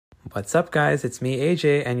What's up, guys? It's me,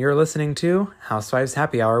 AJ, and you're listening to Housewives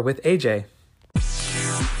Happy Hour with AJ.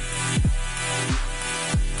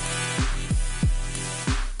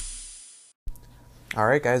 All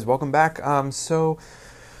right, guys, welcome back. So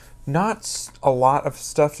not a lot of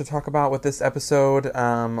stuff to talk about with this episode.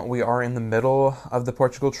 We are in the middle of the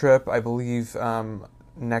Portugal trip. I believe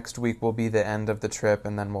next week will be the end of the trip,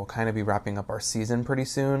 and then we'll kind of be wrapping up our season pretty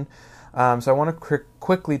soon. So I want to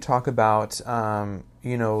quickly talk about,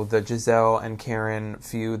 the Gizelle and Karen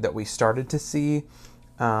feud that we started to see,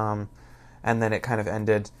 and then it kind of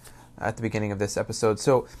ended at the beginning of this episode.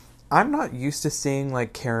 So I'm not used to seeing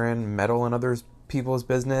like Karen meddle in other people's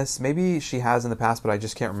business. Maybe she has in the past, but I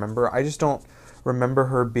just can't remember. I just don't remember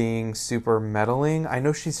her being super meddling. I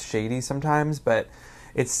know she's shady sometimes, but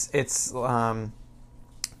I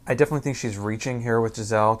definitely think she's reaching here with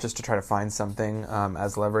Gizelle just to try to find something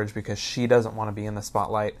as leverage, because she doesn't want to be in the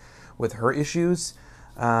spotlight with her issues,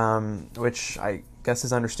 which I guess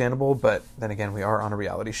is understandable. But then again, we are on a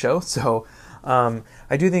reality show. So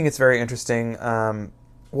I do think it's very interesting. I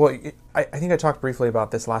think I talked briefly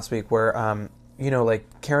about this last week where,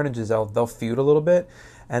 like Karen and Gizelle, they'll feud a little bit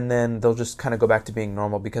and then they'll just kind of go back to being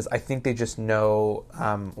normal, because I think they just know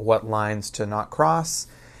what lines to not cross.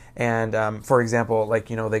 And, for example,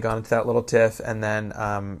 they got into that little tiff, and then,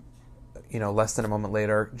 less than a moment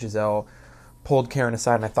later, Gizelle pulled Karen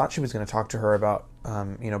aside, and I thought she was going to talk to her about,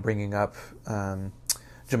 bringing up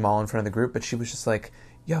Jamal in front of the group, but she was just like,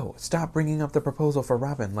 yo, stop bringing up the proposal for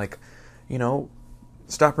Robin,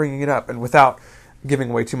 stop bringing it up, and without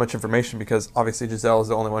giving away too much information, because obviously Gizelle is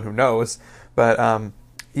the only one who knows, but,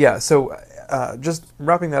 just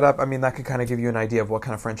wrapping that up, I mean, that could kind of give you an idea of what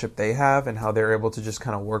kind of friendship they have and how they're able to just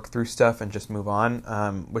kind of work through stuff and just move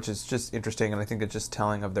on, which is just interesting, and I think it's just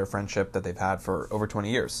telling of their friendship that they've had for over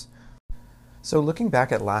 20 years. So looking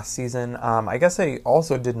back at last season, I guess I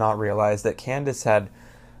also did not realize that Candace had,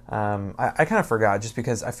 I kind of forgot, just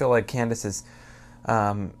because I feel like Candace has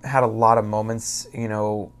had a lot of moments,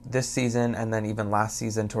 this season, and then even last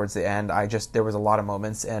season towards the end, there was a lot of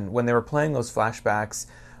moments, and when they were playing those flashbacks,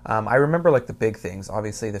 I remember the big things,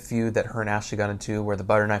 obviously the feud that her and Ashley got into where the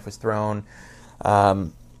butter knife was thrown.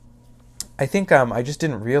 I think I just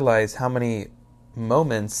didn't realize how many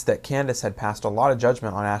moments that Candace had passed a lot of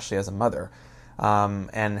judgment on Ashley as a mother,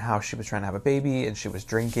 and how she was trying to have a baby and she was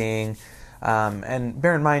drinking. And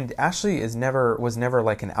bear in mind, Ashley was never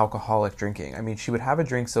like an alcoholic drinking. I mean, she would have a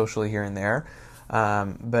drink socially here and there.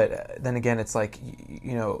 But then again, it's like,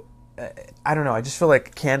 I don't know. I just feel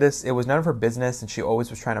like Candace, it was none of her business, and she always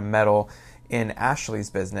was trying to meddle in Ashley's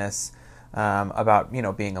business, about,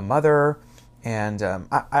 being a mother. And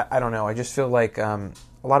I don't know. I just feel like a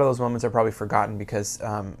lot of those moments are probably forgotten, because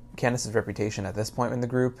Candace's reputation at this point in the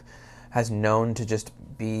group has known to just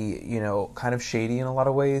be, kind of shady in a lot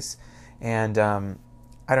of ways. And I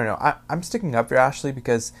don't know. I'm sticking up for Ashley,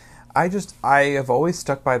 because I have always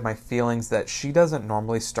stuck by my feelings that she doesn't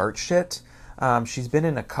normally start shit. She's been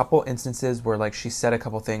in a couple instances where she said a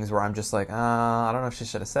couple things where I'm just like, I don't know if she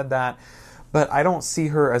should have said that. But I don't see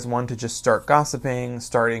her as one to just start gossiping,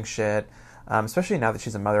 starting shit, especially now that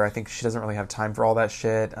she's a mother. I think she doesn't really have time for all that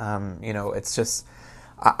shit. It's just,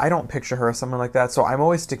 I don't picture her as someone like that. So I'm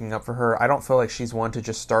always sticking up for her. I don't feel like she's one to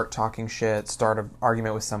just start talking shit, start an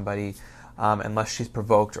argument with somebody, unless she's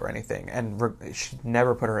provoked or anything. And she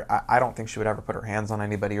never I don't think she would ever put her hands on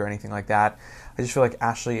anybody or anything like that. I just feel like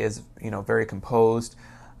Ashley is, very composed,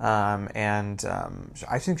 and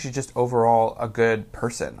I think she's just overall a good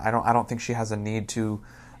person. I don't think she has a need to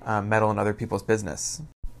meddle in other people's business.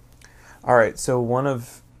 All right, so one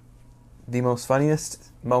of the most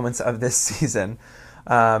funniest moments of this season,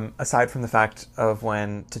 aside from the fact of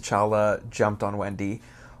when T'Challa jumped on Wendy,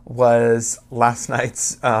 was last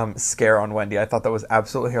night's scare on Wendy. I thought that was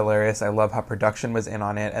absolutely hilarious. I love how production was in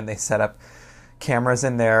on it, and they set up cameras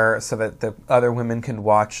in there so that the other women can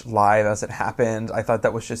watch live as it happened. I thought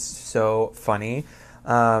that was just so funny.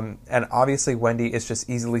 And obviously Wendy is just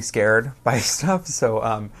easily scared by stuff,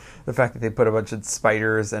 so the fact that they put a bunch of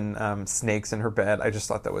spiders and snakes in her bed, I just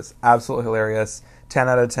thought that was absolutely hilarious. 10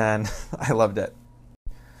 out of 10. I loved it.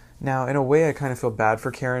 Now, in a way, I kind of feel bad for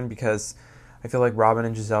Karen, because I feel like Robin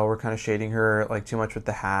and Gizelle were kind of shading her too much with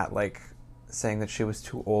the hat, saying that she was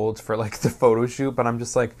too old for the photo shoot. But I'm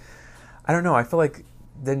just like, I don't know. I feel like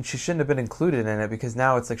then she shouldn't have been included in it, because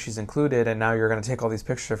now it's like she's included, and now you're going to take all these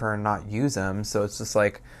pictures of her and not use them. So it's just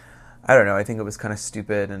I don't know. I think it was kind of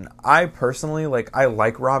stupid. And I personally, I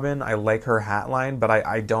like Robin. I like her hat line, but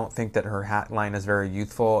I don't think that her hat line is very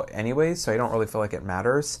youthful anyway, so I don't really feel like it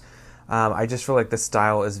matters. I just feel like the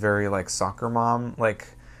style is very soccer mom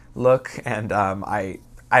look, and I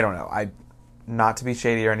don't know. not to be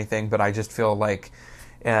shady or anything, but I just feel like,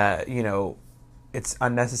 it's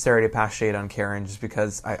unnecessary to pass shade on Karen just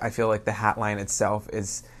because I feel like the hat line itself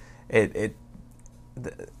is, it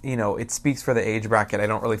speaks for the age bracket. I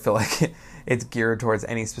don't really feel like it's geared towards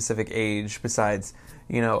any specific age besides,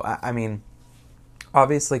 I mean,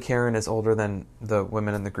 obviously Karen is older than the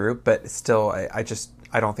women in the group, but still, I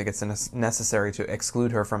don't think it's necessary to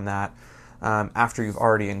exclude her from that after you've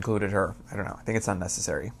already included her. I don't know. I think it's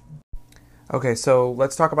unnecessary. Okay, so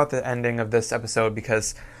let's talk about the ending of this episode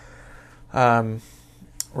because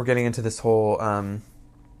we're getting into this whole,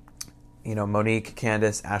 Monique,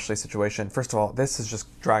 Candace, Ashley situation. First of all, this has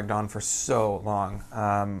just dragged on for so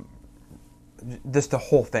long. The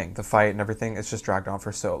whole thing, the fight and everything, it's just dragged on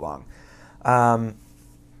for so long.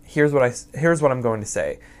 Here's what I'm going to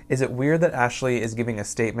say. Is it weird that Ashley is giving a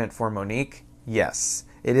statement for Monique? Yes,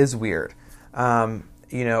 it is weird.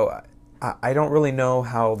 I don't really know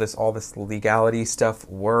how all this legality stuff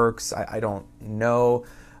works. I don't know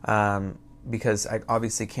because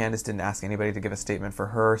obviously Candace didn't ask anybody to give a statement for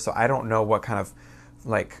her, so I don't know what kind of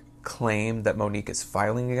claim that Monique is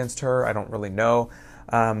filing against her. I don't really know,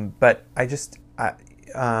 but I've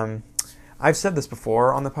said this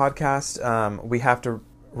before on the podcast. We have to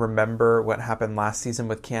remember what happened last season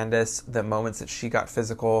with Candace, the moments that she got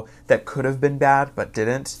physical that could have been bad but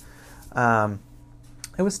didn't.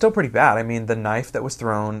 It was still pretty bad. I mean, the knife that was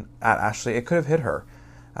thrown at Ashley, it could have hit her,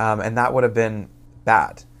 and that would have been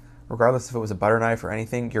bad. Regardless if it was a butter knife or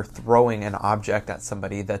anything, you're throwing an object at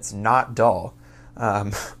somebody that's not dull. I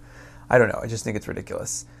don't know. I just think it's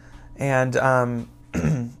ridiculous. And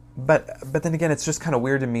but then again, it's just kind of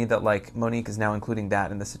weird to me that Monique is now including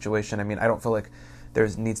that in the situation. I mean, I don't feel like there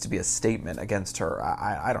needs to be a statement against her.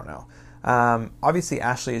 I don't know. Obviously,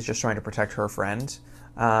 Ashley is just trying to protect her friend.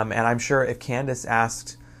 And I'm sure if Candace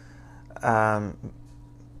asked,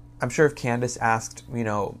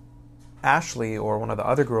 Ashley or one of the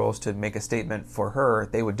other girls to make a statement for her,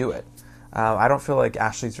 they would do it. I don't feel like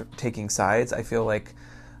Ashley's taking sides. I feel like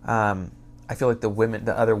the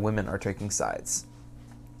other women are taking sides.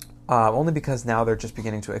 Only because now they're just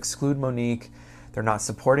beginning to exclude Monique. They're not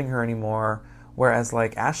supporting her anymore. Whereas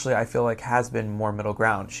Ashley, I feel like has been more middle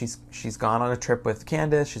ground. She's gone on a trip with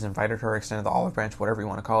Candace. She's invited her, extended the olive branch, whatever you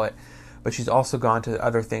want to call it. But she's also gone to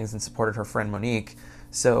other things and supported her friend Monique.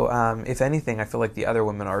 So if anything, I feel like the other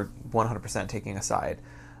women are 100% taking a side.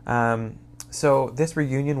 So this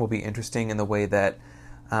reunion will be interesting in the way that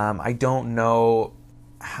I don't know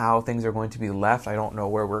how things are going to be left. I don't know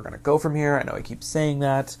where we're going to go from here. I know I keep saying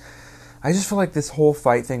that. I just feel like this whole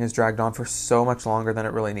fight thing has dragged on for so much longer than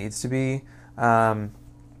it really needs to be. I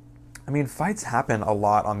mean, fights happen a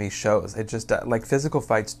lot on these shows. It just, physical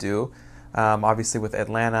fights do. Obviously with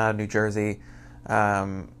Atlanta, New Jersey,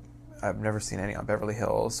 I've never seen any on Beverly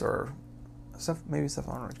Hills or stuff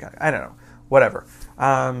on Orange County. I don't know. Whatever.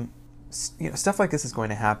 Stuff like this is going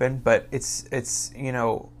to happen, but it's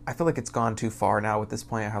I feel like it's gone too far now with this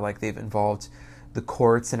point, how they've involved the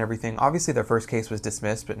courts and everything. Obviously their first case was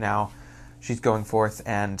dismissed, but now she's going forth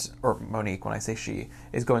or Monique, when I say she,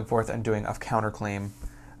 is going forth and doing a counterclaim.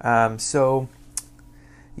 So,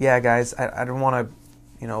 yeah, guys, I don't want to,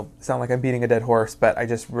 sound like I'm beating a dead horse, but I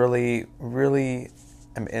just really, really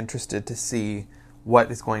am interested to see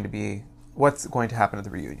what's going to happen at the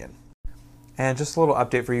reunion. And just a little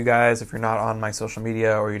update for you guys, if you're not on my social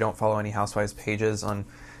media or you don't follow any Housewives pages on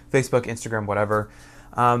Facebook, Instagram, whatever.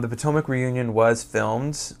 The Potomac reunion was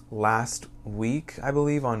filmed last week, I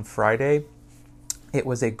believe, on Friday. It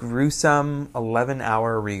was a gruesome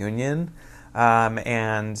 11-hour reunion,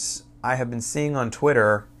 and I have been seeing on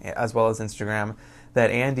Twitter, as well as Instagram, that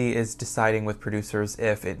Andy is deciding with producers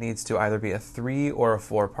if it needs to either be a 3 or a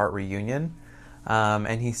 4-part reunion.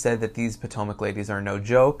 And he said that these Potomac ladies are no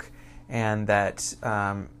joke, and that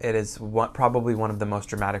it is probably one of the most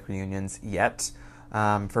dramatic reunions yet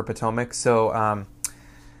for Potomac. So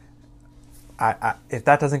if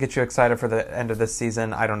that doesn't get you excited for the end of this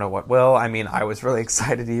season, I don't know what will. I mean, I was really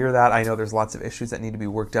excited to hear that. I know there's lots of issues that need to be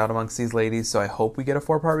worked out amongst these ladies, so I hope we get a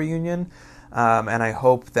 4-part reunion, and I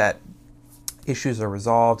hope that issues are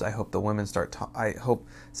resolved. I hope I hope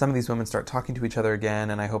some of these women start talking to each other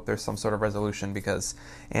again, and I hope there's some sort of resolution, because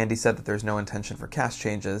Andy said that there's no intention for cast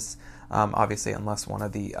changes, obviously unless one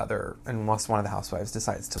of the housewives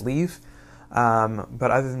decides to leave.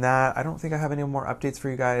 But other than that, I don't think I have any more updates for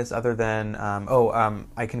you guys other than,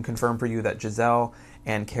 I can confirm for you that Giselle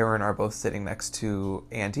and Karen are both sitting next to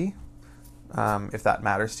Andy, if that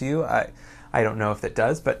matters to you. I don't know if it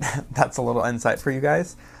does, but that's a little insight for you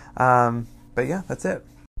guys. But yeah, that's it.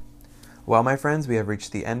 Well, my friends, we have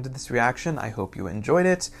reached the end of this reaction. I hope you enjoyed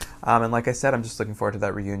it. And like I said, I'm just looking forward to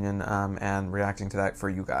that reunion and reacting to that for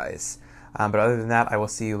you guys. But other than that, I will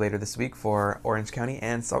see you later this week for Orange County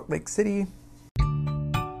and Salt Lake City.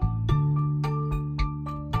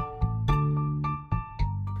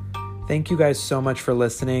 Thank you guys so much for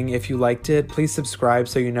listening. If you liked it, please subscribe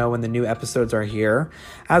so you know when the new episodes are here.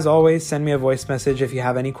 As always, send me a voice message if you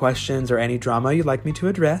have any questions or any drama you'd like me to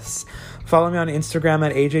address. Follow me on Instagram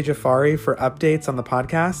at AJ Jafari for updates on the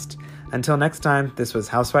podcast. Until next time, this was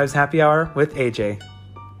Housewives Happy Hour with AJ.